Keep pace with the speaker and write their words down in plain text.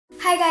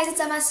Hi guys,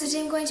 it's Emma. So today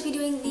I'm going to be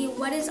doing the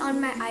what is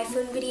on my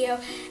iPhone video,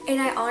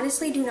 and I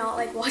honestly do not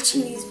like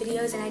watching these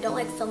videos and I don't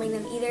like filming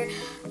them either,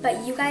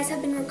 but you guys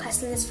have been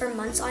requesting this for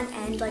months on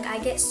end. Like, I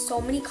get so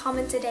many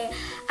comments a day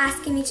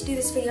asking me to do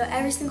this video.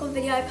 Every single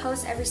video I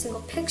post, every single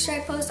picture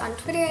I post on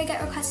Twitter I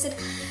get requested.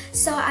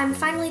 So I'm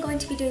finally going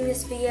to be doing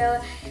this video.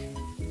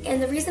 And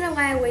the reason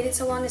why I waited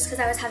so long is because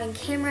I was having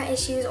camera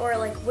issues or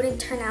like wouldn't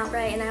turn out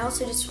right, and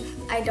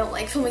I don't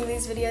like filming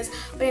these videos,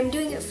 but I'm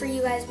doing it for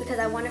you guys because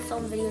I want to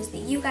film videos that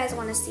you guys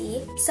want to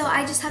see. So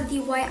I just have the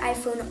white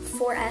iPhone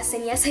 4S,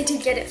 and yes, I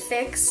did get it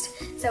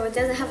fixed, so it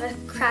doesn't have a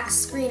cracked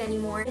screen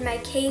anymore. And my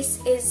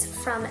case is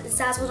from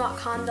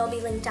Zazzle.com, they'll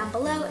be linked down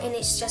below, and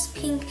it's just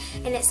pink,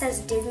 and it says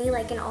Disney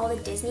like in all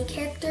the Disney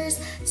characters.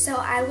 So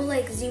I will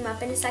like zoom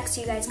up in a sec so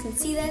you guys can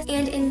see this,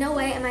 and in no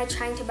way am I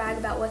trying to brag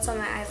about what's on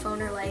my iPhone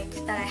or like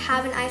that I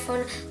have an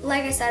iPhone.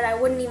 Like I said, I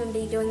wouldn't even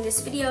be doing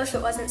this video if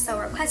it wasn't so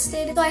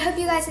requested. So I hope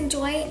you guys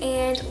enjoy,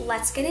 and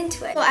let's get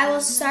into it. So I will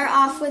start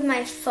off with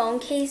my phone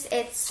case.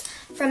 It's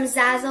from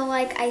Zazzle,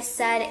 like I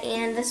said,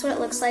 and this is what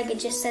it looks like. It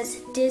just says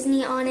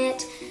Disney on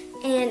it,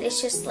 and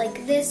it's just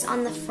like this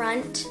on the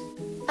front.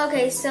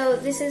 Okay, so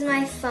this is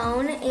my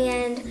phone,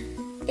 and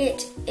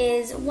it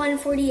is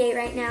 1:48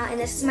 right now, and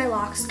this is my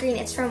lock screen.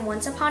 It's from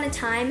Once Upon a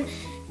Time,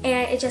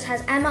 and it just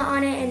has Emma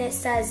on it, and it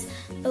says,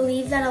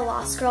 "Believe that a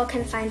lost girl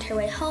can find her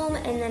way home,"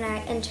 and then I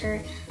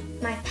enter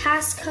my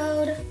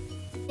passcode.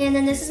 And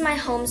then this is my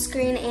home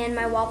screen, and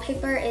my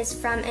wallpaper is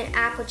from an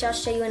app which I'll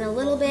show you in a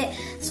little bit.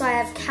 So I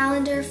have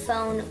calendar,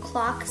 phone,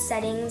 clock,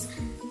 settings,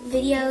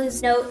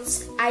 videos,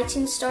 notes,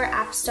 iTunes Store,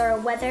 App Store,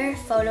 weather,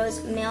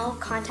 photos, mail,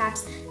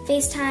 contacts,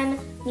 FaceTime,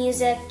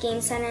 music,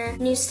 Game Center,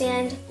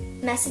 newsstand,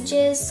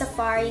 messages,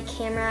 Safari,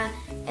 camera,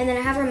 and then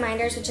I have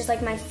reminders, which is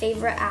like my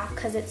favorite app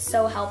because it's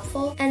so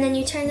helpful. And then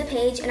you turn the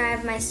page and I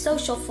have my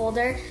social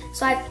folder.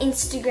 So I have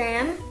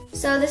Instagram.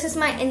 So this is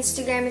my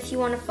Instagram if you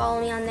want to follow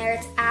me on there.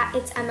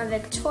 It's Emma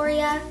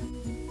Victoria.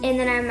 And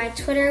then I have my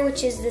Twitter,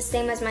 which is the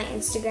same as my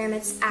Instagram.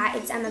 It's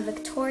Emma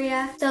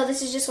Victoria. So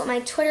this is just what my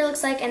Twitter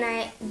looks like, and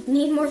I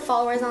need more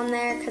followers on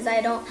there because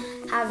I don't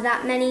have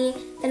that many.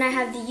 Then I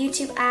have the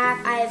YouTube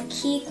app. I have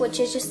Keek, which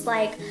is just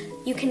like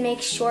you can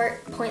make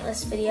short,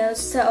 pointless videos.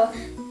 So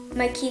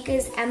my Keek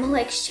is Emma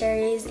Likes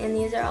Cherries, and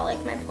these are all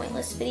like my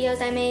pointless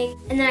videos I make.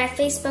 And then I have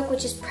Facebook,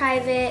 which is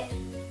private,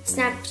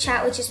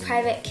 Snapchat, which is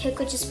private, Keek,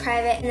 which is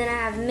private, and then I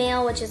have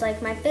mail, which is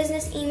like my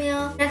business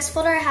email. Next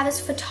folder I have is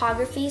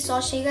photography, so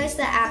I'll show you guys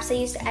the apps I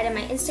use to edit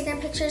my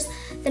Instagram pictures.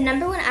 The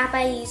number one app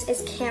I use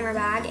is Camera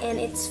Bag, and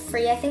it's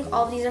free. I think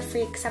all of these are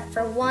free except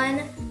for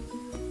one.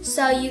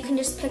 So you can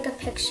just pick a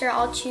picture.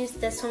 I'll choose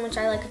this one, which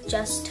I like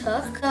just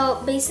took.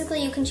 So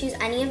basically you can choose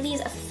any of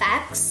these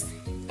effects.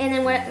 And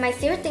then what my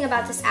favorite thing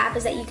about this app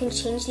is that you can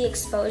change the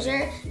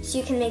exposure. So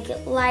you can make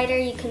it lighter,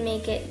 you can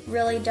make it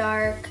really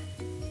dark.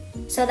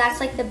 So that's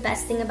like the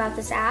best thing about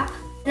this app.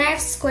 And I have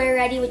Square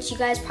Ready, which you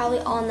guys probably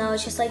all know.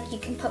 It's just like you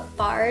can put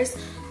bars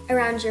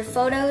around your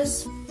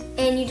photos.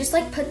 And you just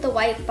like put the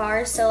white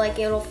bars so like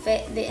it'll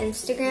fit the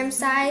Instagram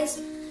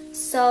size.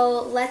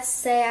 So let's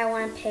say I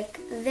want to pick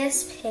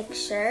this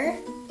picture.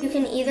 You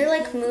can either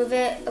like move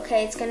it,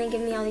 okay, it's gonna give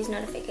me all these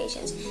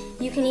notifications.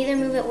 You can either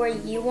move it where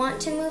you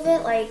want to move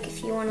it, like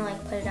if you want to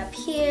like put it up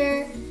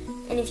here,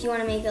 and if you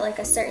want to make it like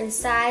a certain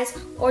size,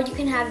 or you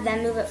can have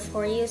them move it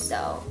for you.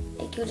 So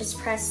like you just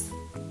press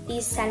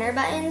these center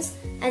buttons,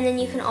 and then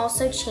you can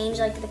also change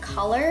like the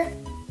color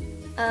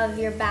of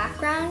your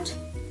background.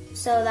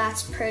 So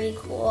that's pretty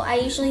cool. I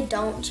usually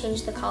don't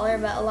change the color,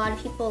 but a lot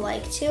of people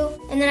like to.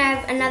 And then I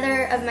have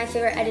another of my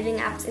favorite editing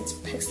apps. It's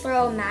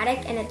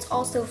Pixel-O-Matic, and it's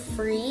also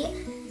free.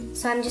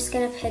 So I'm just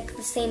gonna pick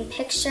the same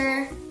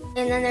picture.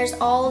 And then there's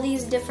all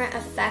these different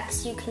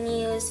effects you can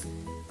use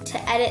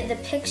to edit the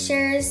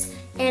pictures.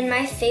 And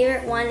my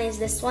favorite one is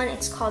this one.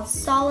 It's called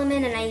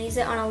Solomon, and I use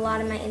it on a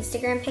lot of my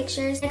Instagram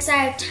pictures. Next I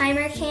have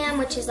Timer Cam,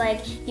 which is like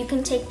you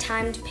can take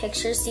timed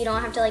pictures, so you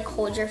don't have to like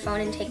hold your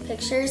phone and take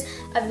pictures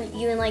of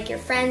you and like your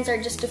friends,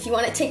 or just if you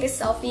want to take a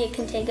selfie, it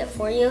can take it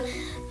for you.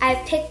 I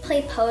have Pick,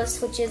 Play,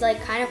 Post, which is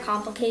like kind of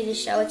complicated to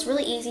show. It's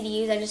really easy to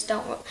use. I just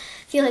don't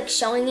feel like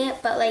showing it,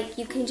 but like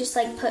you can just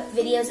like put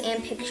videos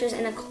and pictures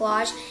in a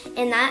collage.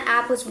 And that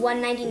app was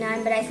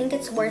 $1.99, but I think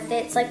it's worth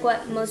it. It's like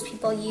what most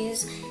people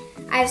use.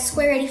 I have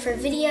Square Ready for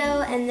video,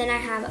 and then I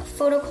have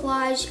Photo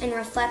Collage and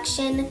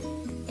Reflection.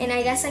 And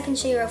I guess I can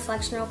show you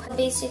reflection real quick.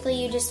 Basically,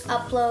 you just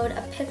upload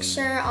a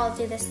picture. I'll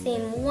do the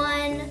same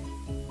one.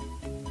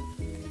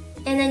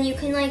 And then you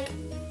can like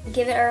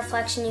give it a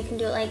reflection. You can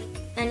do it like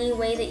any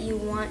way that you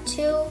want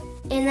to.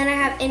 And then I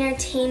have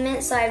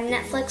entertainment, so I have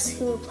Netflix,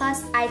 Hulu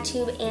Plus,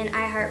 iTunes, and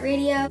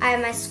iHeartRadio. I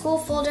have my school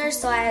folder,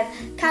 so I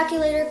have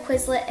Calculator,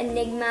 Quizlet,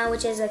 Enigma,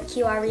 which is a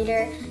QR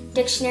reader,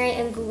 Dictionary,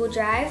 and Google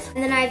Drive.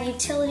 And then I have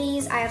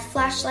utilities. I have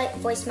Flashlight,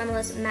 Voice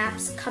Memos,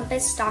 Maps,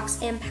 Compass, Stocks,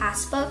 and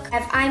Passbook. I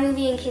have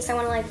iMovie in case I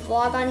want to like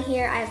vlog on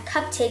here. I have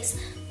Cupcakes,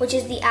 which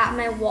is the app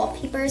my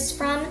wallpaper is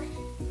from.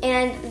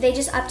 and they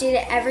just update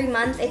it every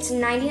month. It's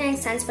 99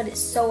 cents, but it's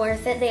so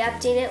worth it. They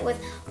update it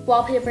with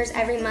wallpapers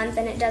every month,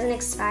 and it doesn't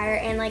expire,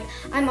 and like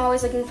I'm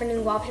always looking for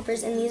new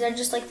wallpapers, and these are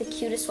just like the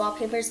cutest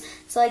wallpapers.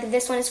 So like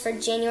this one is for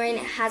January, and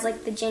it has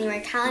like the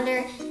January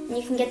calendar, and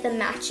you can get the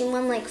matching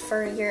one like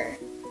for your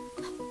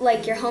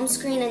home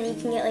screen, and you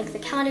can get like the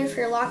calendar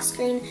for your lock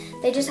screen.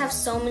 They just have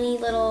so many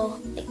little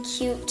like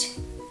cute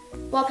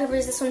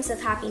wallpapers. This one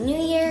says Happy New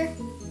Year.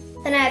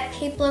 Then I have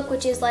Pape Look,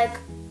 which is like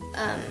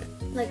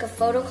a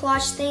photo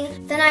collage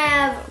thing. Then I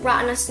have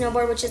Rotten on a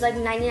Snowboard, which is like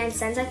 99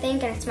 cents I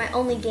think, and it's my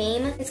only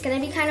game. It's gonna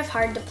be kind of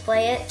hard to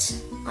play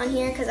it on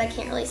here because I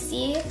can't really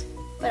see,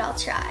 but I'll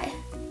try.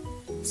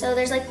 So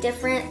there's like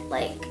different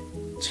like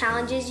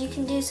challenges you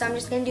can do, so I'm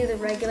just gonna do the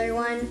regular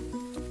one.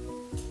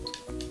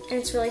 And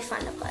it's really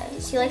fun to play.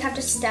 So you like have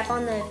to step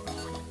on the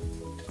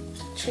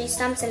tree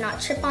stumps and not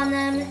trip on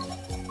them.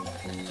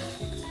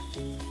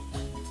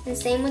 And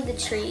same with the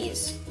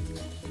trees.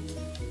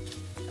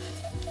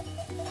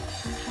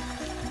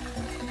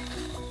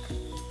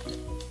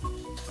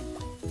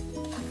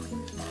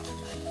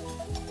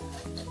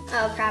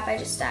 Oh crap, I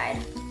just died.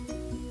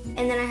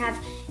 And then I have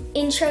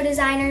Intro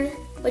Designer,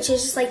 which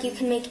is just like you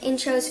can make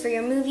intros for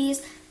your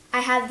movies. I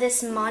have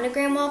this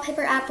monogram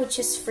wallpaper app, which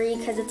is free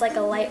because it's like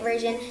a light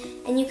version,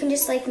 and you can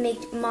just like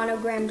make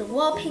monogrammed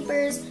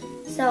wallpapers.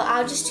 So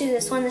I'll just do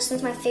this one. This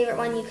one's my favorite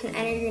one. You can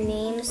enter your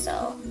name,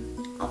 so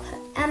I'll put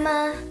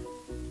Emma,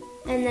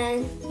 and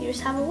then you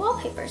just have a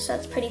wallpaper, so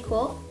it's pretty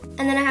cool.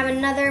 And then I have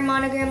another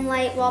monogram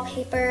light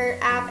wallpaper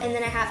app, and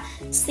then I have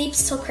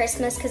Sleeps Till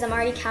Christmas because I'm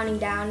already counting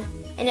down,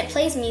 and it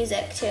plays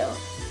music too.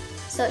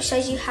 So it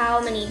shows you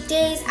how many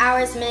days,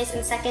 hours, minutes,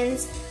 and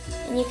seconds,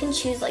 and you can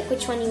choose like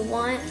which one you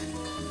want.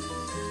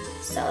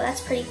 So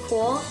that's pretty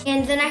cool.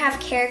 And then I have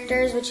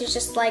characters, which is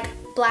just like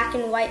black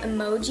and white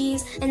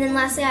emojis. And then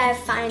lastly, I have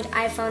Find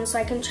iPhone, so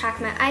I can track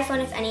my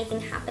iPhone if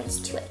anything happens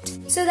to it.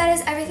 So that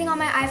is everything on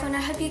my iPhone. I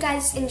hope you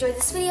guys enjoyed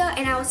this video,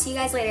 and I will see you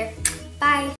guys later. Bye.